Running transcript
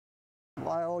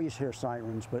I always hear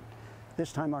sirens, but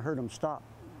this time I heard them stop.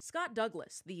 Scott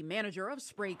Douglas, the manager of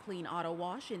Spray Clean Auto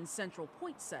Wash in Central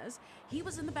Point, says he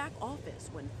was in the back office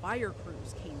when fire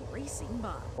crews came racing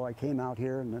by. Well, I came out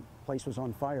here and the place was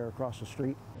on fire across the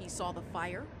street. He saw the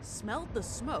fire, smelled the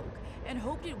smoke, and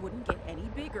hoped it wouldn't get any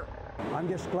bigger. I'm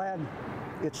just glad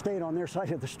it stayed on their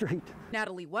side of the street.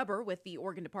 Natalie Weber with the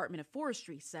Oregon Department of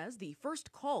Forestry says the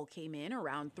first call came in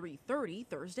around 3:30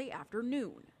 Thursday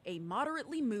afternoon. A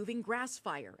moderately moving grass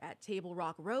fire at Table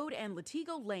Rock Road and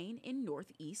Latigo Lane in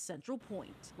northeast Central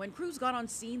Point. When crews got on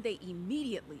scene, they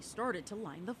immediately started to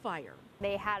line the fire.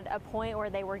 They had a point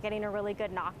where they were getting a really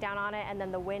good knockdown on it, and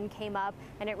then the wind came up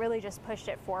and it really just pushed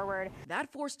it forward.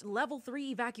 That forced level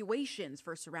 3 evacuations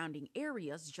for surrounding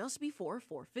areas just before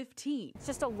 4:15. It's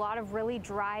just a lot of really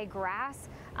dry grass,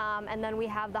 and then we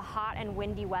have the hot and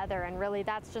windy weather, and really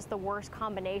that's just the worst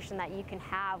combination that you can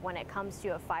have when it comes to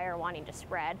a fire wanting to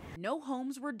spread. No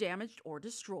homes were damaged or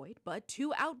destroyed, but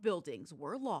 2 outbuildings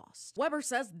were lost. Weber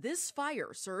says this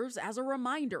fire serves as a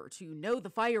reminder to know the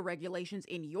fire regulations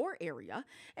in your area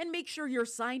and make sure you're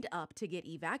signed up to get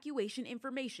evacuation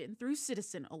information through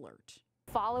Citizen Alert.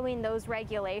 Following those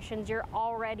regulations, you're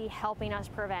already helping us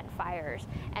prevent fires,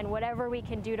 and whatever we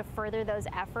can do to further those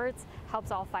efforts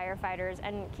helps all firefighters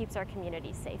and keeps our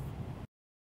communities safe.